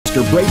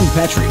Braden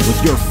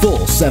with your full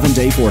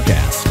 7-day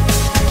forecast.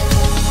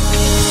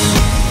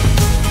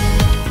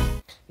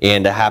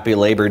 And a happy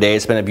Labor Day.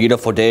 It's been a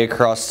beautiful day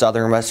across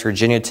southern West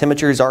Virginia.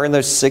 Temperatures are in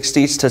those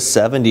 60s to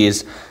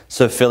 70s,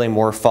 so feeling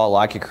more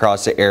fall-like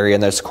across the area.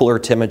 And those cooler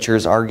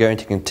temperatures are going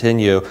to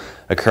continue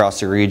across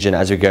the region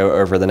as we go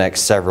over the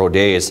next several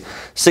days.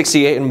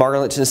 68 in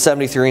Marlinton,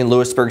 73 in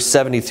Lewisburg,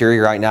 73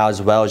 right now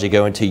as well as you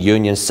go into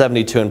Union,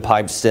 72 in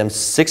Pipestem,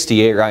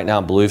 68 right now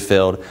in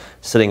Bluefield,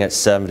 sitting at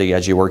 70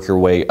 as you work your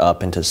way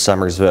up into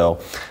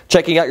Summersville.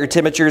 Checking out your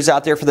temperatures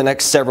out there for the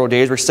next several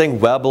days. We're staying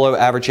well below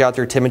average out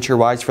there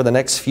temperature-wise for the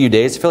next few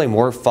days, feeling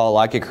more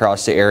fall-like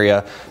across the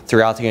area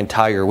throughout the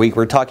entire week.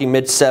 We're talking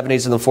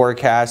mid-70s in the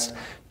forecast.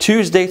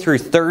 Tuesday through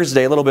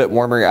Thursday, a little bit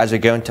warmer as we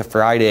go into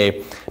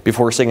Friday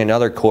before seeing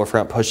another cool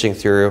front pushing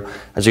through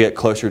as we get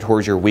closer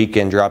towards your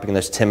weekend, dropping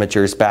those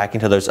temperatures back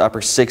into those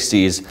upper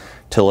 60s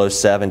to low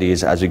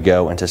 70s as we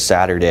go into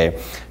Saturday.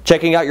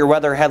 Checking out your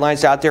weather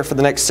headlines out there for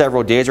the next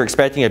several days. We're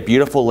expecting a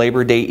beautiful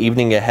Labor Day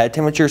evening ahead.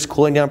 Temperatures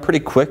cooling down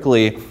pretty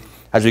quickly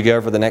as we go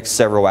over the next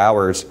several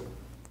hours.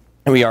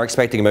 And we are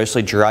expecting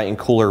mostly dry and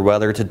cooler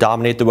weather to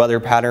dominate the weather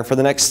pattern for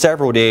the next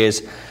several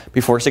days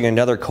before seeing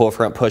another cold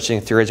front pushing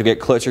through as we get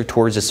closer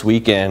towards this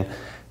weekend.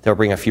 They'll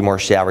bring a few more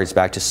showers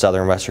back to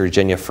southern West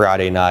Virginia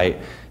Friday night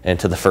and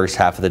to the first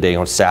half of the day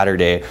on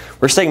Saturday.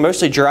 We're staying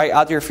mostly dry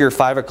out there for your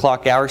 5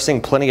 o'clock hour,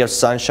 seeing plenty of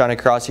sunshine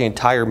across the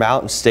entire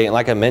mountain state. And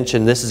like I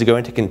mentioned, this is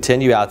going to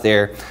continue out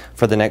there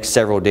for the next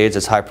several days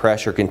as high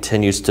pressure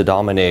continues to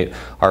dominate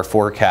our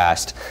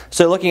forecast.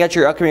 So looking at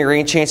your upcoming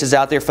rain chances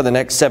out there for the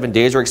next 7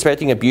 days, we're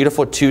expecting a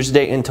beautiful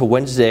Tuesday into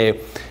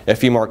Wednesday. A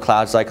few more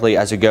clouds likely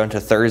as we go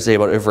into Thursday,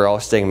 but overall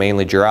staying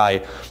mainly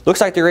dry. Looks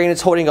like the rain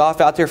is holding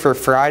off out there for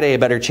Friday. A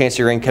better chance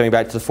of rain coming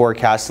back to the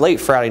forecast late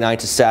Friday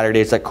night to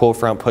Saturday as that cold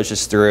front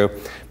pushes through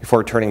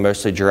before turning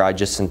mostly dry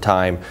just in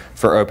time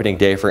for opening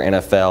day for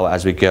NFL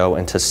as we go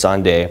into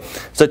Sunday.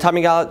 So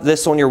timing out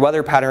this on your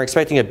weather pattern,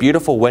 expecting a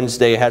beautiful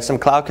Wednesday. Had some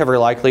cloud cover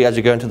likely as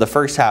we go into the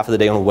first half of the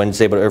day on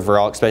Wednesday, but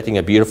overall expecting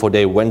a beautiful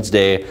day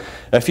Wednesday.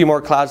 A few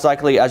more clouds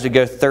likely as we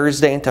go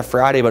Thursday into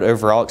Friday, but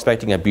overall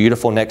expecting a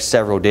beautiful next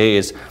several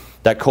days.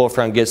 That cold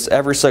front gets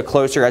ever so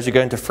closer as we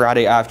go into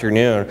Friday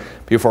afternoon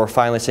before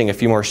finally seeing a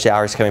few more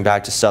showers coming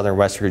back to southern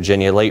West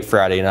Virginia late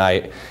Friday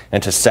night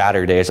into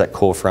Saturday as that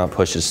cold front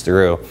pushes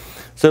through.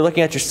 So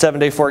looking at your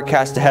 7-day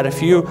forecast ahead, a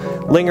few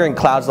lingering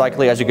clouds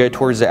likely as you go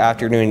towards the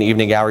afternoon and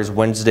evening hours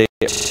Wednesday,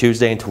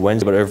 Tuesday into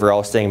Wednesday, but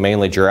overall staying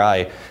mainly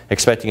dry.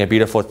 Expecting a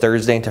beautiful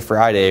Thursday into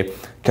Friday,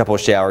 a couple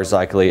of showers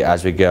likely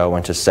as we go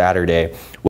into Saturday.